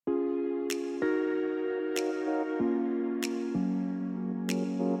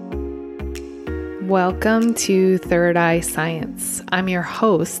Welcome to Third Eye Science. I'm your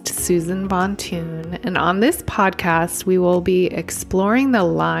host, Susan Bontoon, and on this podcast, we will be exploring the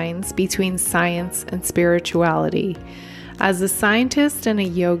lines between science and spirituality. As a scientist and a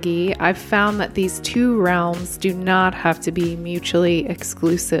yogi, I've found that these two realms do not have to be mutually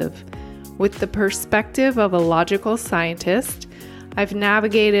exclusive. With the perspective of a logical scientist, I've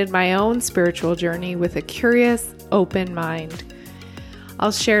navigated my own spiritual journey with a curious, open mind.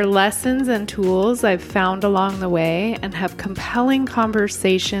 I'll share lessons and tools I've found along the way and have compelling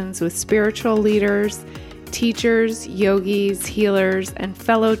conversations with spiritual leaders, teachers, yogis, healers, and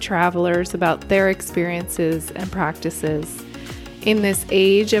fellow travelers about their experiences and practices. In this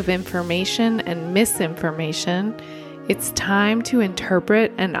age of information and misinformation, it's time to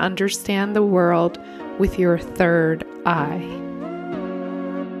interpret and understand the world with your third eye.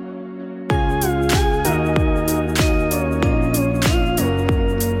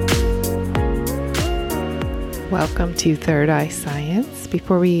 Welcome to Third Eye Science.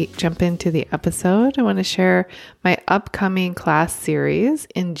 Before we jump into the episode, I want to share my upcoming class series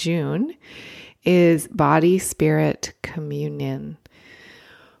in June is Body Spirit Communion.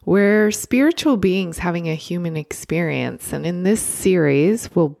 We're spiritual beings having a human experience, and in this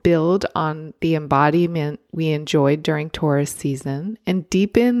series, we'll build on the embodiment we enjoyed during Taurus season and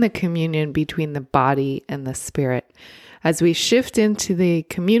deepen the communion between the body and the spirit. As we shift into the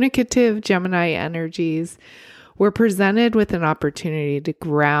communicative Gemini energies, we're presented with an opportunity to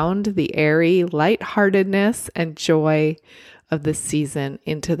ground the airy lightheartedness and joy of the season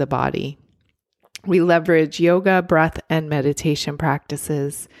into the body. We leverage yoga, breath, and meditation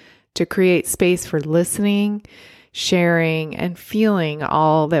practices to create space for listening, sharing, and feeling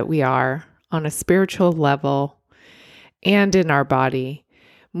all that we are on a spiritual level and in our body,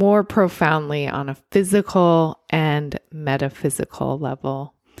 more profoundly on a physical and metaphysical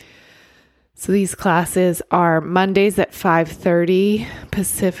level. So these classes are Mondays at 5:30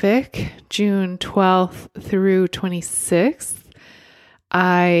 Pacific, June 12th through 26th.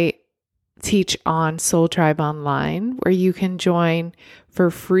 I teach on Soul Tribe Online, where you can join for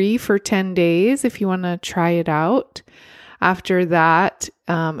free for 10 days if you want to try it out. After that,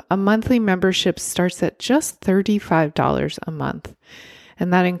 a monthly membership starts at just $35 a month.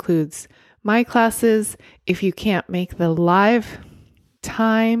 And that includes my classes. If you can't make the live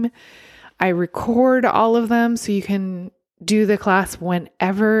time, I record all of them so you can do the class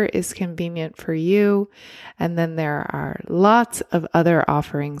whenever is convenient for you. And then there are lots of other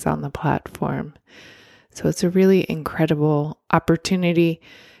offerings on the platform. So it's a really incredible opportunity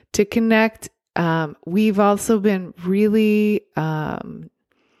to connect. We've also been really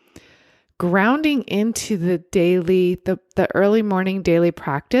grounding into the early morning daily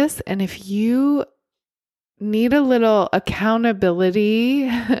practice. And if you need a little accountability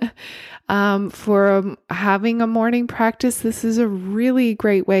for having a morning practice, this is a really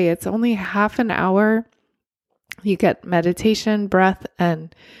great way. It's only half an hour. You get meditation, breath,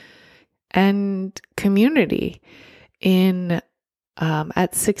 and community in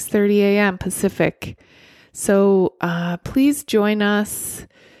at 6:30 a.m. Pacific. So please join us.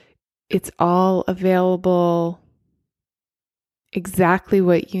 It's all available, exactly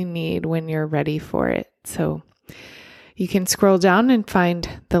what you need when you're ready for it. So you can scroll down and find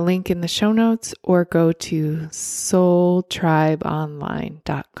the link in the show notes or go to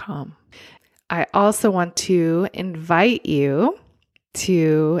soultribeonline.com. I also want to invite you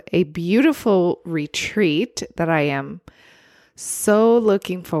to a beautiful retreat that I am so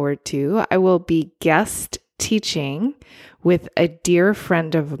looking forward to. I will be guest teaching with a dear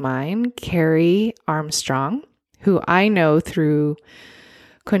friend of mine, Carrie Armstrong, who I know through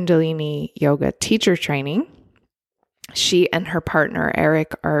Kundalini Yoga teacher training. She and her partner,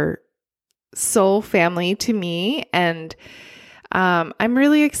 Eric, are soul family to me, and I'm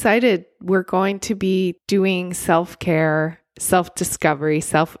really excited. We're going to be doing self-care, self-discovery,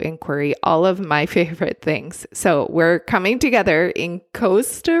 self-inquiry, all of my favorite things. So we're coming together in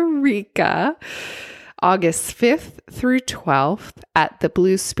Costa Rica, August 5th through 12th at the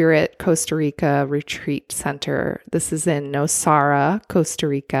Blue Spirit Costa Rica Retreat Center. This is in Nosara, Costa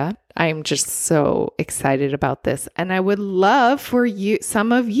Rica. I'm just so excited about this. And I would love for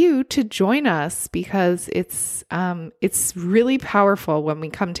some of you to join us because it's really powerful when we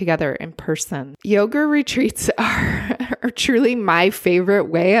come together in person. Yoga retreats are truly my favorite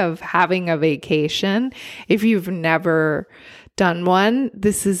way of having a vacation. If you've never done one,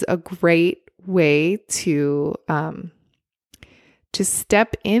 this is a great way to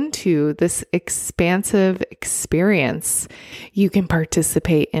step into this expansive experience. You can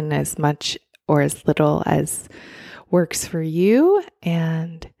participate in as much or as little as works for you.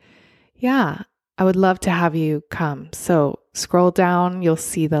 And yeah, I would love to have you come. So scroll down, you'll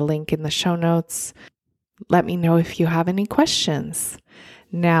see the link in the show notes. Let me know if you have any questions.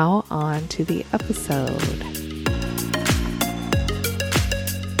 Now on to the episode.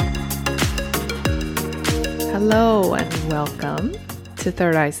 Hello and welcome to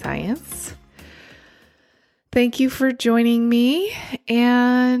Third Eye Science. Thank you for joining me.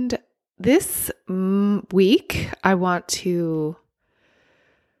 And this week, I want to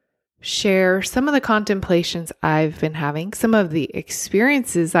share some of the contemplations I've been having, some of the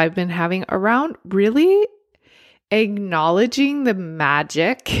experiences I've been having around really acknowledging the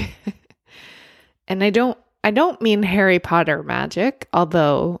magic. And I don't mean Harry Potter magic,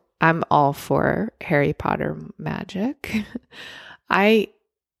 although I'm all for Harry Potter magic. I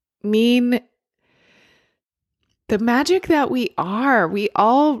mean the magic that we are. We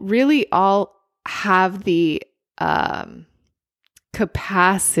all really all have the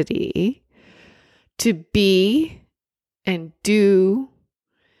capacity to be and do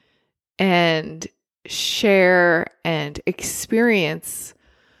and share and experience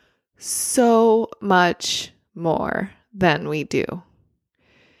so much more than we do.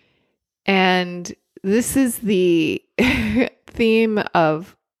 And this is the theme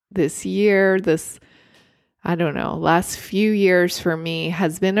of this year, last few years for me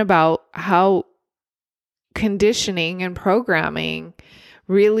has been about how conditioning and programming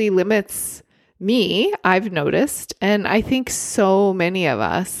really limits me, I've noticed. And I think so many of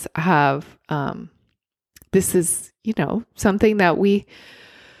us have, this is, something that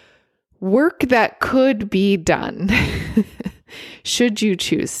work that could be done should you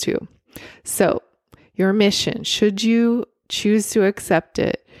choose to. So your mission, should you choose to accept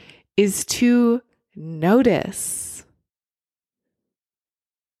it, is to notice.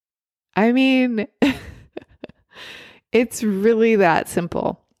 I mean, it's really that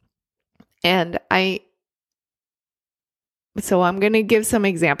simple. And so I'm going to give some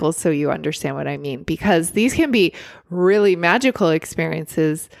examples so you understand what I mean, because these can be really magical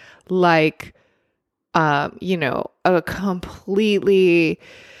experiences like, a completely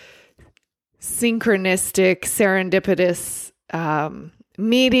synchronistic, serendipitous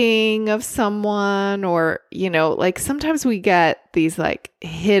meeting of someone, or, sometimes we get these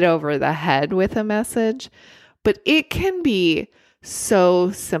hit over the head with a message, but it can be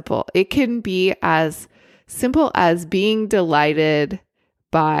so simple. It can be as simple as being delighted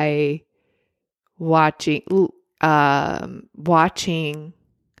by watching a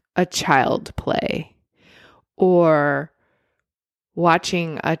child play, or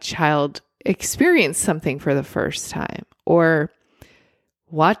watching a child experience something for the first time, or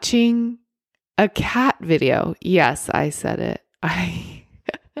watching a cat video. Yes, I said it.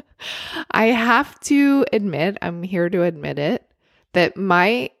 I have to admit, I'm here to admit it, that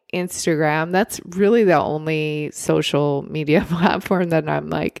my Instagram, that's really the only social media platform that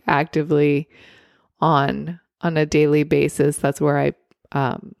I'm actively on a daily basis. That's where I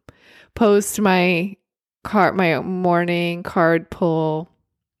post my morning card pull.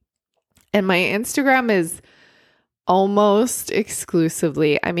 And my Instagram is almost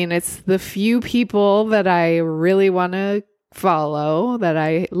exclusively, it's the few people that I really want to follow, that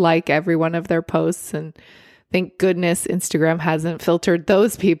I like every one of their posts, and thank goodness Instagram hasn't filtered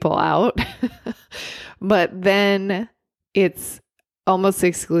those people out. But then it's almost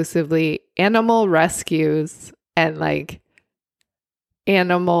exclusively animal rescues and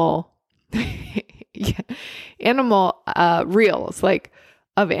animal reels,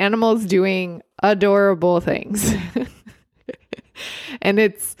 of animals doing adorable things. And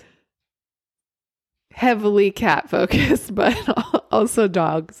it's heavily cat focused, but also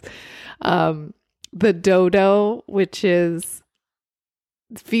dogs. The Dodo, which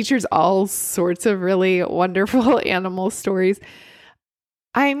features all sorts of really wonderful animal stories.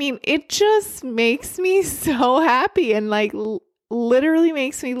 It just makes me so happy and literally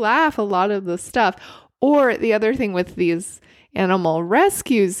makes me laugh, a lot of the stuff. Or the other thing with these animal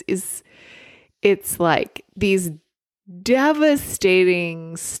rescues is it's these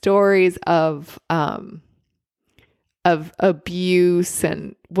devastating stories of abuse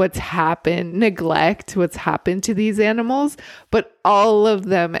and neglect, what's happened to these animals, but all of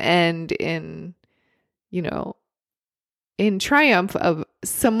them end in triumph of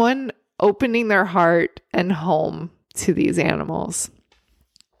someone opening their heart and home to these animals.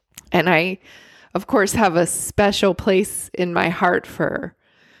 And I, of course, have a special place in my heart for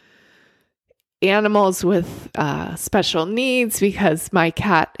animals with special needs, because my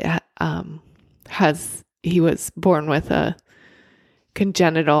cat he was born with a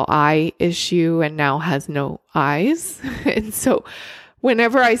congenital eye issue and now has no eyes. And so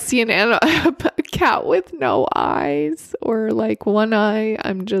whenever I see a cat with no eyes or like one eye,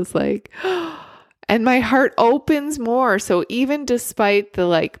 I'm just like, and my heart opens more. So even despite the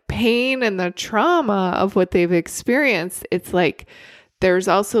like pain and the trauma of what they've experienced, it's like there's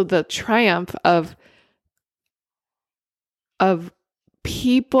also the triumph of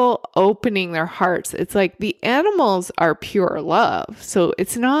people opening their hearts. It's like the animals are pure love. So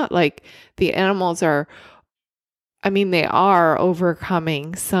it's not like the animals are, I mean, they are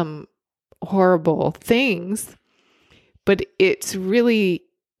overcoming some horrible things, but it's really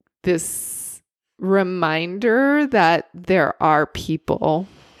this reminder that there are people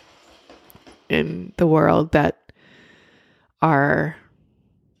in the world that are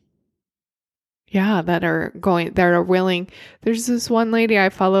willing. There's this one lady I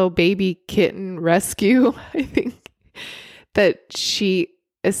follow, Baby Kitten Rescue, I think, that she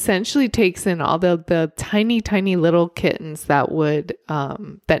essentially takes in all the tiny, tiny little kittens that would,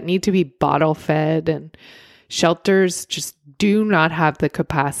 that need to be bottle fed, and shelters just do not have the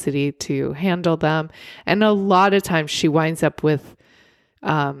capacity to handle them. And a lot of times she winds up with,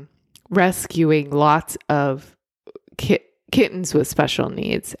 rescuing lots of kittens with special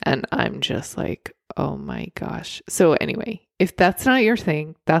needs. And I'm just like, oh my gosh. So anyway, if that's not your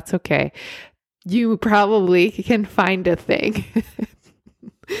thing, that's okay. You probably can find a thing.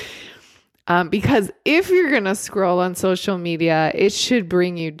 Because if you're going to scroll on social media, it should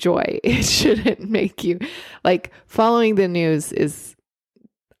bring you joy. It shouldn't make you, like, following the news is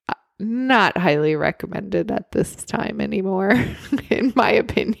not highly recommended at this time anymore, in my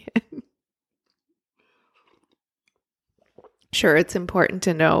opinion. Sure, it's important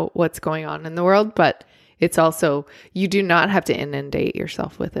to know what's going on in the world, but it's also, you do not have to inundate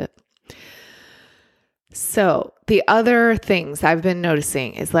yourself with it. So the other things I've been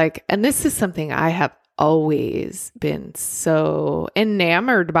noticing is like, and this is something I have always been so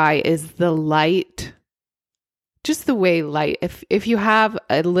enamored by, is the light, just the way light, if you have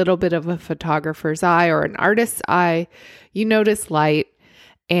a little bit of a photographer's eye or an artist's eye, you notice light.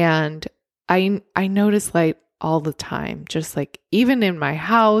 And I notice light all the time, just like even in my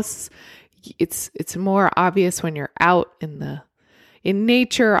house, it's more obvious when you're out in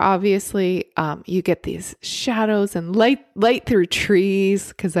nature. Obviously, you get these shadows and light through trees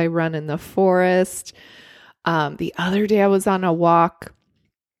because I run in the forest. The other day I was on a walk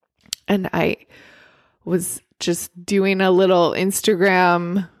and I was just doing a little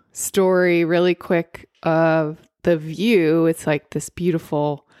Instagram story really quick of the view. It's like this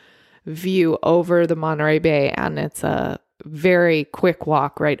beautiful view over the Monterey Bay, and it's a very quick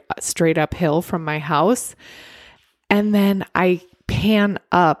walk right straight uphill from my house. And then I pan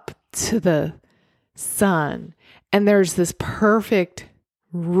up to the sun, and there's this perfect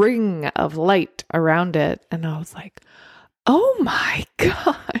ring of light around it. And I was like, oh my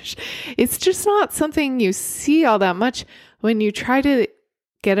gosh, it's just not something you see all that much when you try to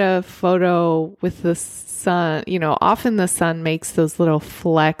get a photo with the sun. You know, often the sun makes those little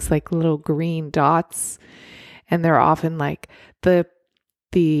flecks, like little green dots, and they're often like the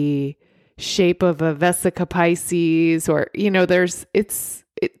shape of a Vesica Pisces, or, you know,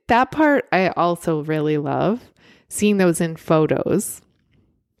 that part I also really love, seeing those in photos.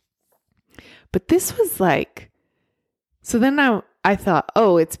 But this was like, so then I thought,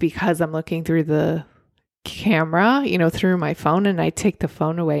 oh, it's because I'm looking through the camera, you know, through my phone, and I take the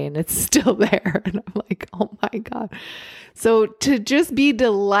phone away and it's still there. And I'm like, oh my God. So to just be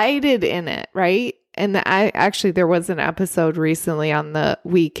delighted in it, right? And there was an episode recently on the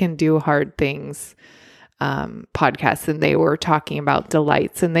We Can Do Hard Things podcast, and they were talking about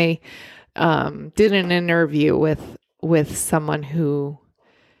delights, and they did an interview with someone who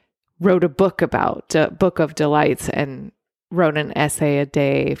wrote a book of delights, and wrote an essay a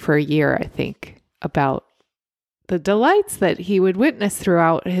day for a year, I think, about the delights that he would witness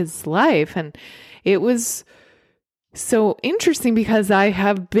throughout his life. And it was so interesting because I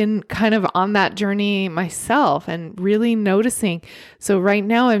have been kind of on that journey myself and really noticing. So right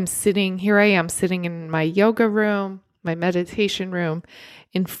now I am sitting in my yoga room, my meditation room,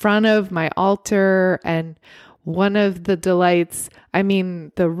 in front of my altar. And one of the delights, I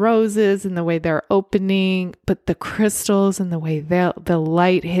mean, the roses and the way they're opening, but the crystals and the way the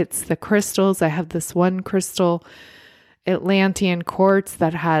light hits the crystals. I have this one crystal, Atlantean quartz,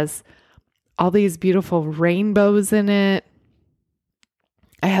 that has all these beautiful rainbows in it.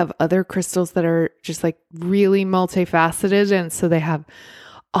 I have other crystals that are just like really multifaceted, and so they have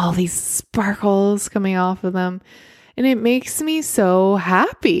all these sparkles coming off of them. And it makes me so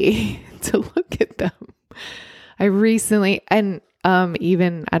happy to look at them. I recently, and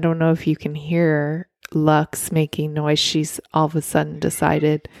even, I don't know if you can hear Lux making noise, she's all of a sudden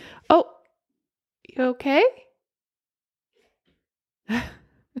decided, oh, you okay?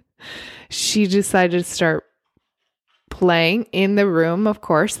 She decided to start playing in the room, of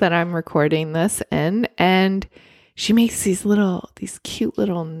course, that I'm recording this in. And she makes these cute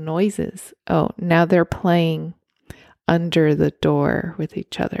little noises. Oh, now they're playing under the door with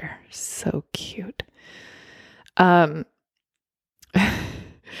each other. So cute. I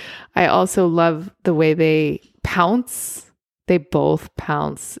also love the way they pounce. They both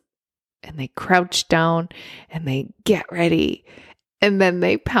pounce and they crouch down and they get ready and then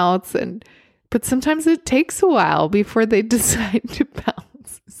they pounce, but sometimes it takes a while before they decide to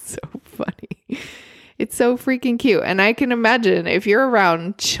pounce. It's so funny. It's so freaking cute. And I can imagine if you're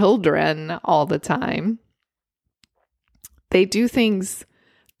around children all the time, they do things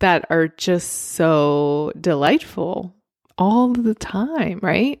that are just so delightful all the time,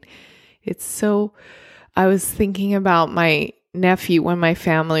 right? I was thinking about my nephew when my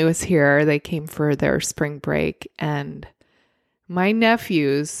family was here. They came for their spring break, and my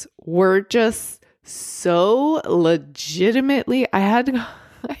nephews were just so legitimately,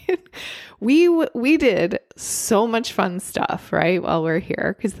 we did so much fun stuff, right? While we're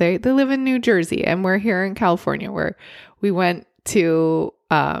here, because they live in New Jersey and we're here in California, where we went to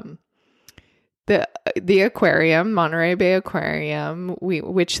the aquarium, Monterey Bay Aquarium,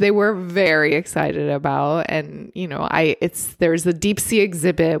 which they were very excited about. And, there's a deep sea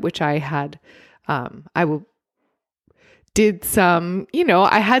exhibit, which I had, did some,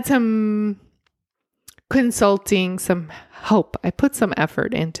 I had some consulting, some help. I put some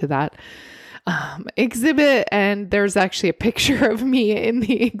effort into that exhibit, and there's actually a picture of me in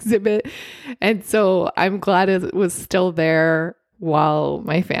the exhibit. And so I'm glad it was still there while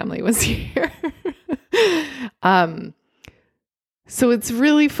my family was here. So it's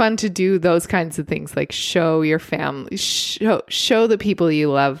really fun to do those kinds of things, like show your family, show the people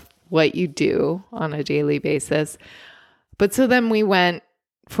you love what you do on a daily basis. But so then we went,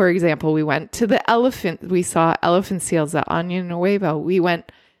 for example, we went to the elephant. We saw elephant seals at Año Nuevo. We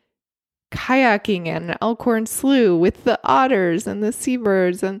went kayaking in Elkhorn Slough with the otters and the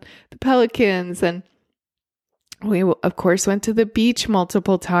seabirds and the pelicans. And we, of course, went to the beach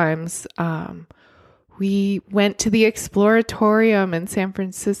multiple times. We went to the Exploratorium in San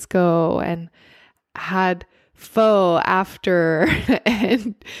Francisco and had pho after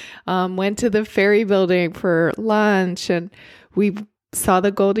and went to the ferry building for lunch, and we saw the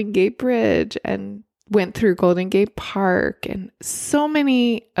Golden Gate Bridge and went through Golden Gate Park and so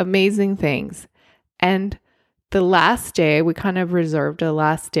many amazing things. And the last day, we kind of reserved a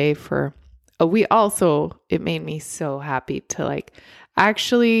last day for, it made me so happy to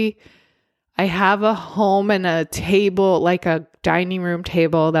actually, I have a home and a table, like a dining room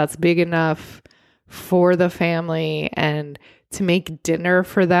table that's big enough for the family, and to make dinner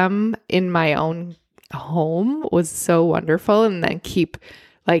for them in my own home was so wonderful. And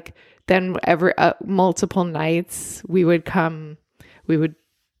then every multiple nights we would come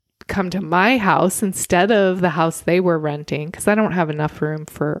to my house instead of the house they were renting, because I don't have enough room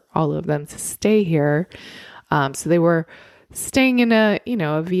for all of them to stay here. So they were staying in a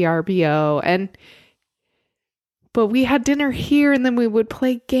VRBO, but we had dinner here, and then we would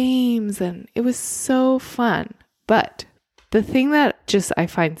play games, and it was so fun. But the thing that I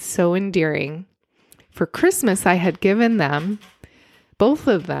find so endearing, for Christmas, I had given them, both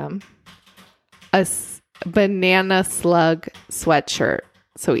of them, a banana slug sweatshirt.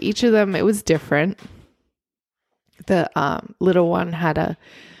 So each of them, it was different. The little one had a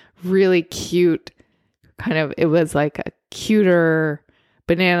really cute it was like a cuter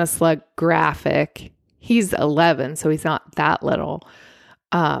banana slug graphic. He's 11, so he's not that little.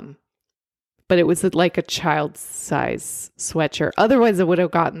 But it was like a child's size sweatshirt. Otherwise, I would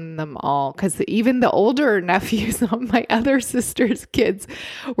have gotten them all, because even the older nephews of my other sister's kids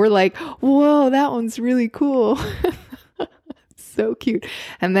were like, whoa, that one's really cool. So cute.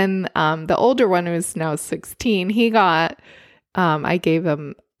 And then the older one, who's now 16, he got, I gave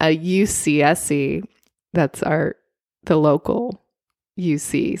him a UCSC. That's the local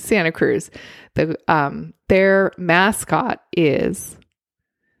UC, Santa Cruz. Their mascot is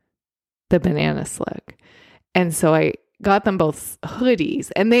the banana slug. And so I got them both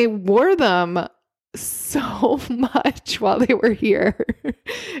hoodies, and they wore them so much while they were here.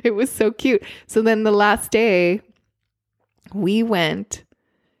 It was so cute. So then the last day, we went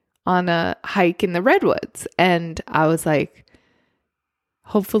on a hike in the redwoods, and I was like,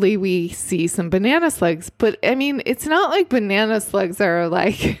 hopefully we see some banana slugs. But I mean, it's not like banana slugs are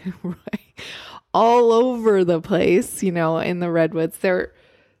like all over the place, in the redwoods.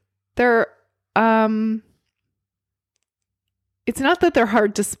 They're it's not that they're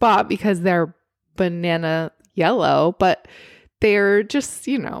hard to spot because they're banana yellow, but they're just,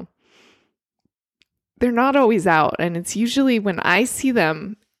 they're not always out. And it's usually when I see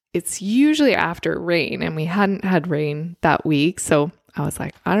them, it's usually after rain, and we hadn't had rain that week. So I was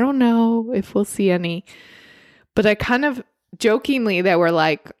like, I don't know if we'll see any, but I kind of jokingly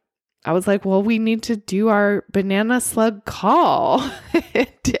I was like, well, we need to do our banana slug call.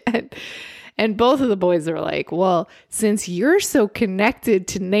 And both of the boys are like, well, since you're so connected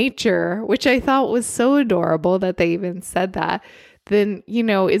to nature, which I thought was so adorable that they even said that, then,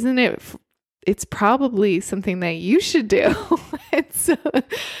 isn't it's probably something that you should do. And so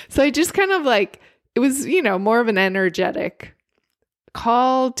I just kind of it was, more of an energetic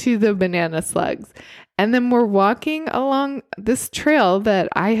call to the banana slugs. And then we're walking along this trail that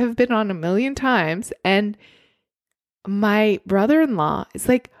I have been on a million times. And my brother-in-law is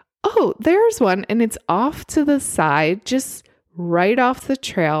like, oh, there's one. And it's off to the side, just right off the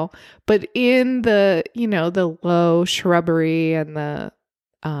trail, but in the, the low shrubbery and the,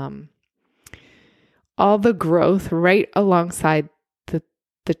 all the growth right alongside the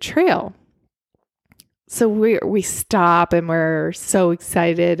trail. So we stop and we're so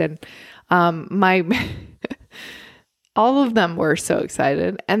excited. And, all of them were so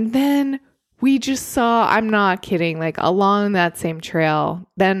excited. And then we just saw, I'm not kidding, along that same trail.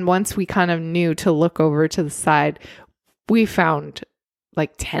 Then once we kind of knew to look over to the side, we found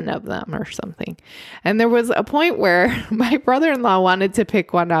 10 of them or something. And there was a point where my brother-in-law wanted to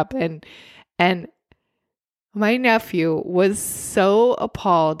pick one up, and my nephew was so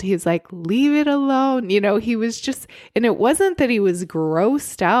appalled. He's like, leave it alone. He was just, and it wasn't that he was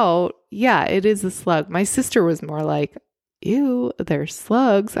grossed out. Yeah, it is a slug. My sister was more like, ew, they're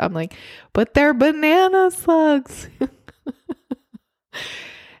slugs. I'm like, but they're banana slugs.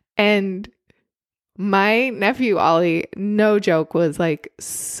 And my nephew, Ollie, no joke, was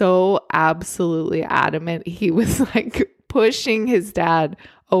so absolutely adamant. He was pushing his dad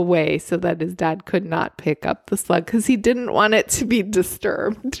away so that his dad could not pick up the slug because he didn't want it to be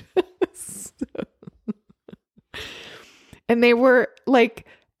disturbed. And they were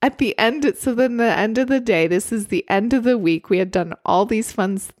at the end. So then the end of the day, this is the end of the week. We had done all these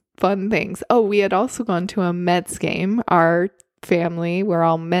fun things. Oh, we had also gone to a Mets game. Our family, we're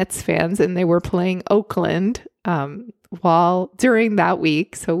all Mets fans, and they were playing Oakland during that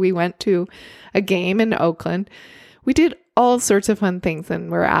week. So we went to a game in Oakland. We did all sorts of fun things,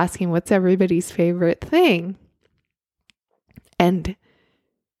 and we're asking what's everybody's favorite thing. And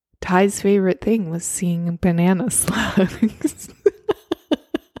Ty's favorite thing was seeing banana slugs.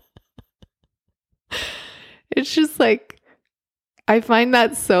 It's just I find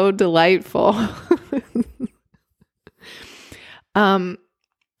that so delightful.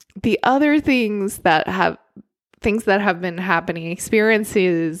 The other things that have been happening,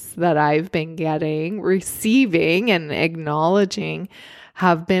 experiences that I've been receiving and acknowledging,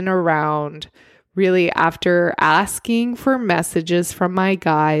 have been around really after asking for messages from my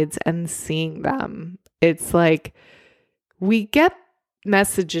guides and seeing them. It's we get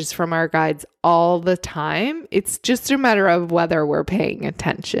messages from our guides all the time. It's just a matter of whether we're paying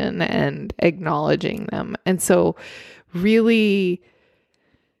attention and acknowledging them. And so really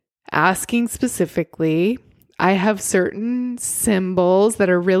asking specifically, I have certain symbols that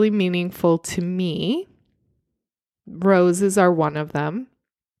are really meaningful to me. Roses are one of them.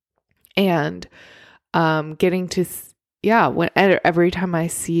 And getting to, every time I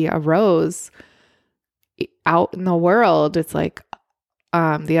see a rose out in the world, it's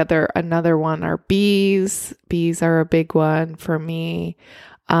another one are bees. Bees are a big one for me.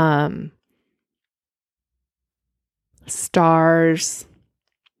 Stars,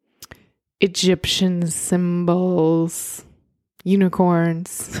 Egyptian symbols,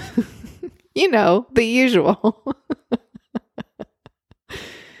 unicorns, the usual.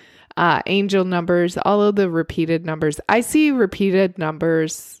 Angel numbers, all of the repeated numbers. I see repeated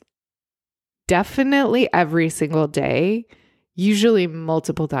numbers definitely every single day, usually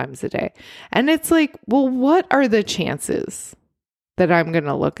multiple times a day. And it's well, what are the chances that I'm going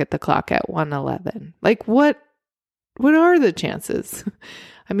to look at the clock at 1:11? What are the chances?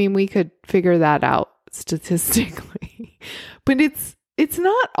 I mean, we could figure that out statistically, but it's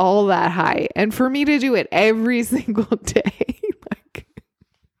not all that high. And for me to do it every single day,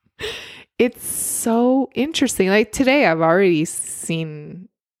 it's so interesting. Today, I've already seen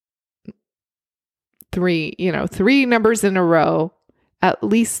three numbers in a row at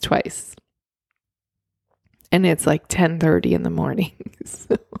least twice. And it's 10:30 in the morning.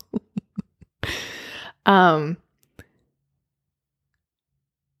 So,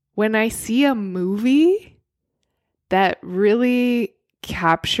 when I see a movie that really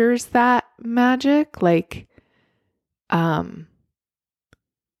captures that magic, like, the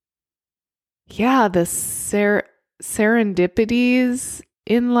serendipities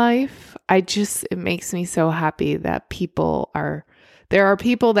in life, it makes me so happy that there are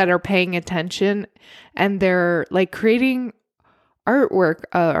people that are paying attention and they're like creating artwork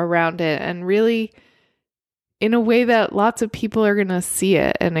around it, and really in a way that lots of people are going to see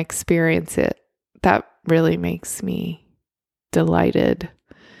it and experience it. That really makes me delighted.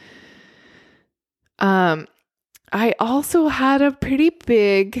 I also had a pretty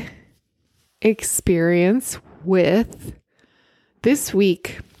big experience with this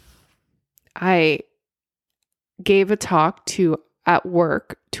week. I gave a talk at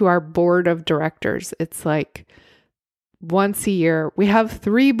work to our board of directors. It's like once a year. We have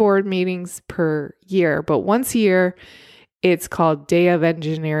 3 board meetings per year, but once a year it's called Day of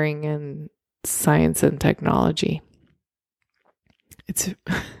Engineering and Science and Technology. It's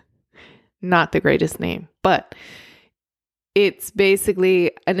not the greatest name, but it's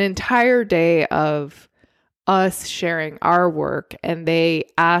basically an entire day of us sharing our work. And they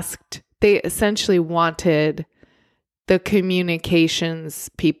essentially wanted the communications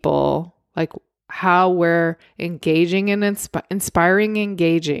people, like how we're engaging and inspiring,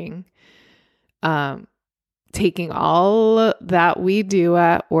 taking all that we do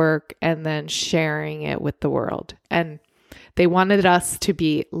at work and then sharing it with the world. And they wanted us to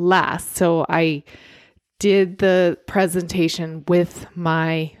be last. So I did the presentation with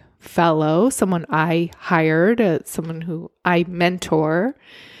my fellow, someone I hired, someone who I mentor.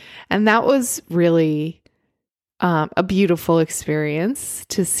 And that was really a beautiful experience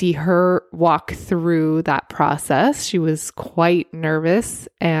to see her walk through that process. She was quite nervous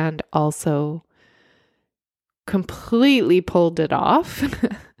and also completely pulled it off.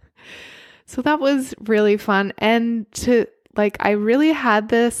 So that was really fun. And I really had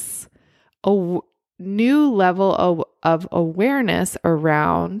this new level of awareness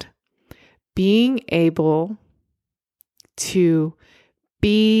around being able to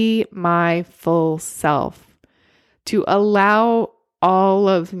be my full self, to allow all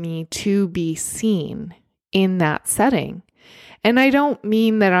of me to be seen in that setting. And I don't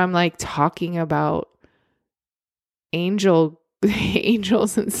mean that I'm like talking about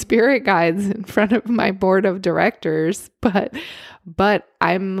angels and spirit guides in front of my board of directors, but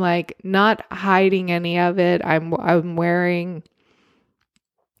I'm like not hiding any of it. I'm wearing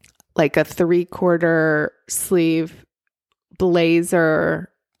like a 3/4 sleeve blazer,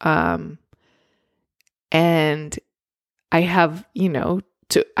 and I have,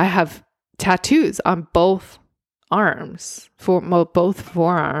 I have tattoos on both arms, both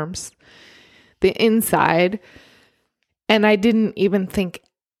forearms, the inside. And I didn't even think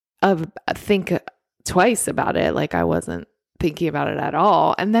twice about it. Like I wasn't thinking about it at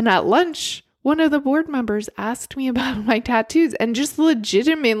all. And then at lunch, one of the board members asked me about my tattoos and just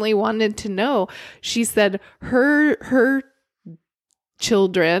legitimately wanted to know. She said her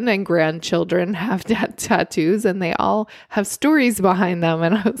children and grandchildren have tattoos and they all have stories behind them.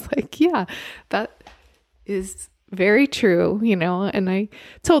 And I was like, yeah, that is very true, and I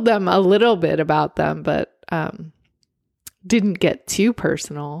told them a little bit about them, but didn't get too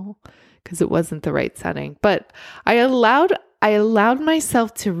personal because it wasn't the right setting. But I allowed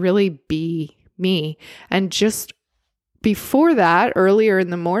myself to really be me. And just before that, earlier in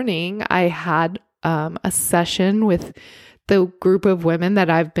the morning, I had a session with the group of women that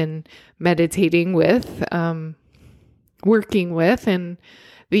I've been meditating with, working with in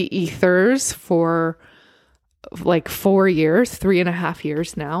the ethers for like 4 years, 3.5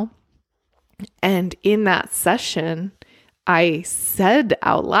 years now. And in that session, I said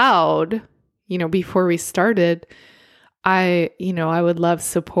out loud, before we started, I would love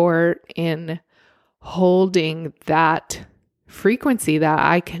support in holding that frequency that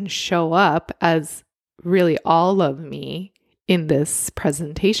I can show up as really all of me in this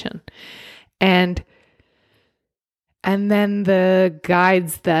presentation. And then the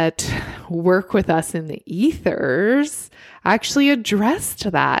guides that work with us in the ethers actually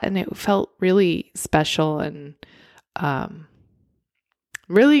addressed that. And it felt really special and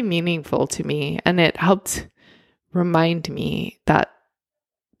really meaningful to me. And it helped remind me that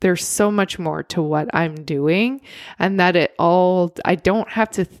there's so much more to what I'm doing and that I don't have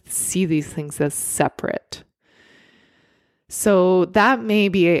to see these things as separate. So that may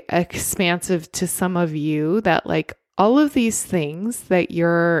be expansive to some of you, that like all of these things that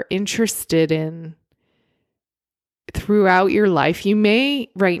you're interested in throughout your life, you may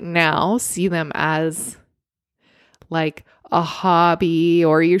right now see them as like, a hobby,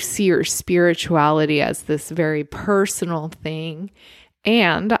 or you see your spirituality as this very personal thing.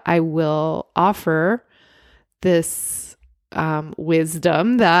 And I will offer this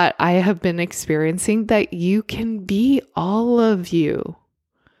wisdom that I have been experiencing, that you can be all of you.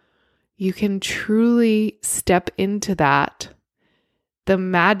 You can truly step into that, the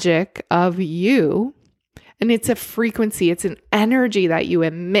magic of you. And it's a frequency, it's an energy that you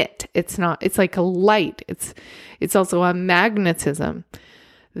emit. It's like a light. It's also a magnetism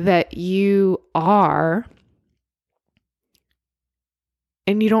that you are.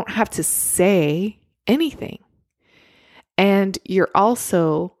 And you don't have to say anything. And you're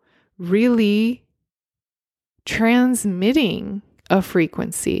also really transmitting a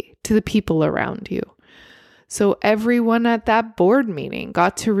frequency to the people around you. So everyone at that board meeting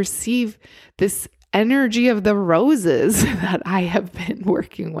got to receive this energy of the roses that I have been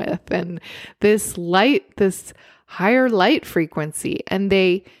working with, and this light, this higher light frequency. And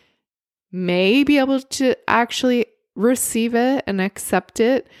they may be able to actually receive it and accept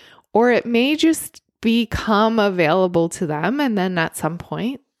it, or it may just become available to them. And then at some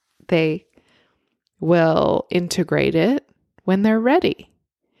point they will integrate it when they're ready.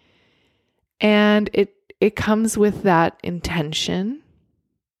 And it comes with that intention.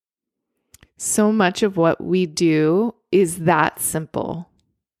 So much of what we do is that simple.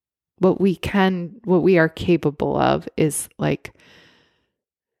 What we are capable of is like,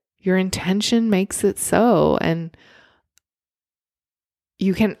 your intention makes it so. And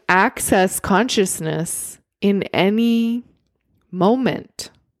you can access consciousness in any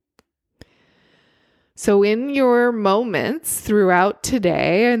moment. So in your moments throughout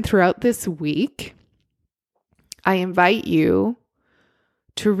today and throughout this week, I invite you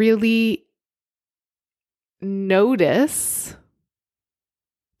to really notice,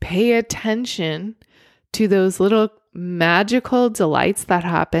 pay attention to those little magical delights that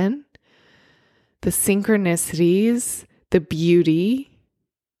happen, the synchronicities, the beauty,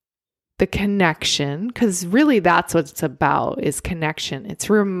 the connection, because really that's what it's about, is connection. It's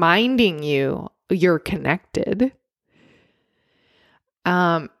reminding you you're connected.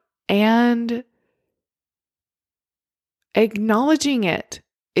 And acknowledging it.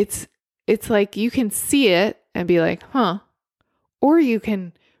 It's like you can see it and be like, huh. Or you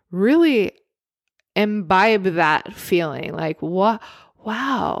can really imbibe that feeling like, what?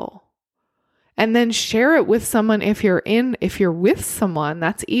 Wow. And then share it with someone. If you're with someone,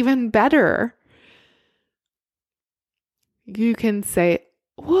 that's even better. You can say,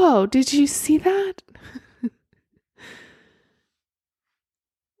 whoa, did you see that?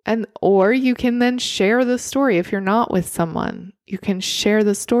 Or you can then share the story. If you're not with someone, you can share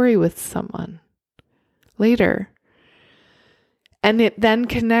the story with someone later. And it then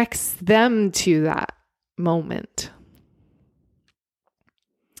connects them to that moment.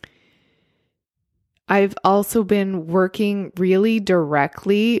 I've also been working really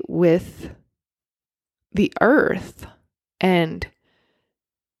directly with the earth. And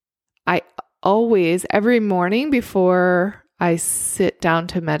I always, every morning before I sit down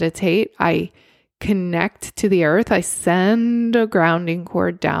to meditate, I connect to the earth. I send a grounding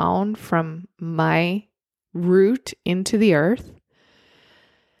cord down from my root into the earth.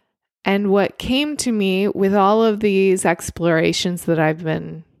 And what came to me with all of these explorations that I've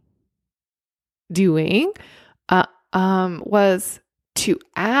been doing was to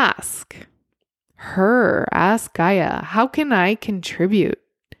ask Gaia, how can I contribute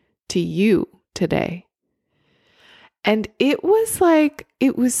to you today? And it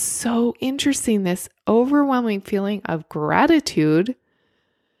was so interesting. This overwhelming feeling of gratitude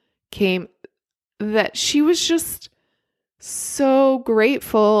came, that she was just so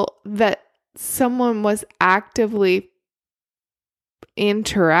grateful that someone was actively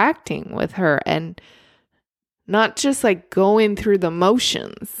interacting with her and not just like going through the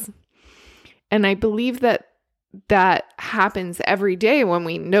motions. And I believe that happens every day when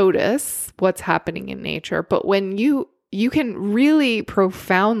we notice what's happening in nature. But when you can really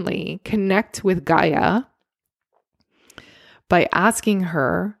profoundly connect with Gaia by asking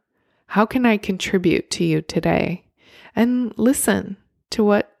her, how can I contribute to you today? And listen to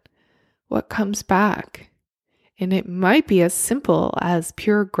what comes back. And it might be as simple as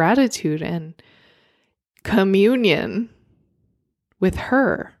pure gratitude and communion with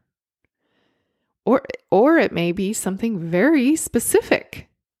her. Or it may be something very specific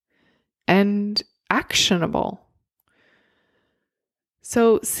and actionable.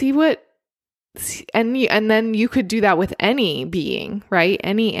 So and then you could do that with any being, right?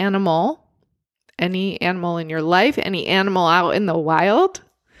 Any animal in your life, any animal out in the wild.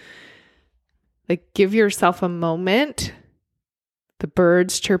 Like, give yourself a moment the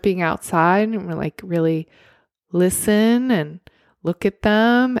birds chirping outside, and we're like really listen and look at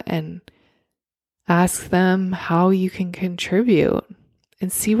them and ask them how you can contribute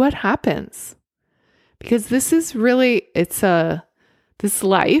and see what happens. Because this is really, this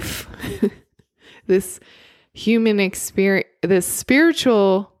life, this human experience, this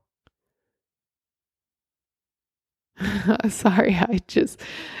spiritual,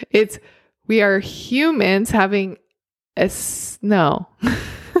 we are humans having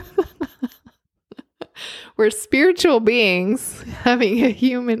we're spiritual beings having a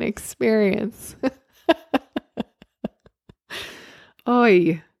human experience.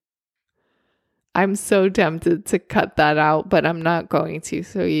 Oy. I'm so tempted to cut that out, but I'm not going to,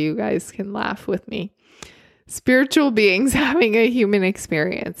 so you guys can laugh with me. Spiritual beings having a human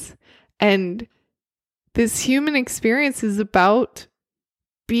experience. And this human experience is about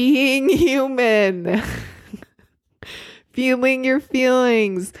being human. Feeling your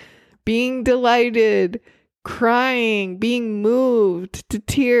feelings, being delighted, crying, being moved to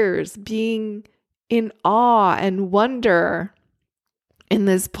tears, being in awe and wonder in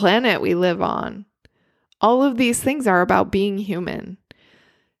this planet we live on. All of these things are about being human.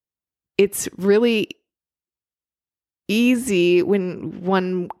 It's really easy when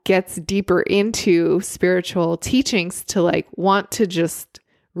one gets deeper into spiritual teachings to like want to just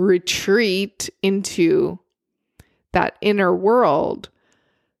retreat into that inner world.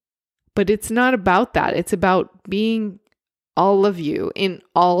 But it's not about that. It's about being all of you in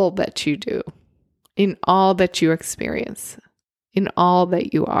all that you do, in all that you experience, in all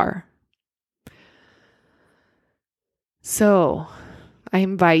that you are. So I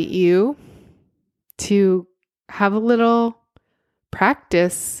invite you to have a little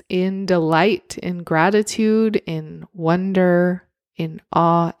practice in delight, in gratitude, in wonder, in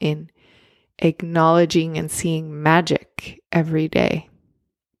awe, in acknowledging and seeing magic every day.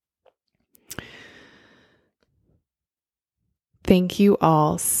 Thank you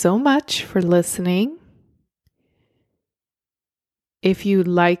all so much for listening. If you'd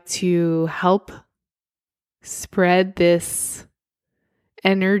like to help spread this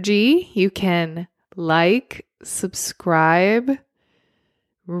energy, you can like, subscribe,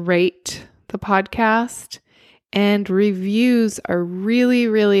 rate the podcast, and reviews are really,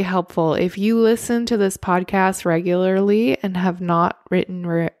 really helpful. If you listen to this podcast regularly and have not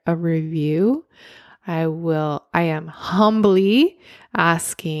written a review, I am humbly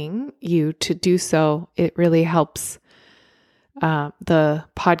asking you to do so. It really helps the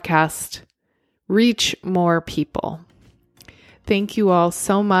podcast reach more people. Thank you all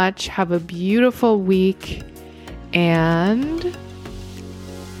so much. Have a beautiful week and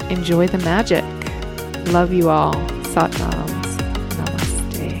enjoy the magic. Love you all. Sat Nam.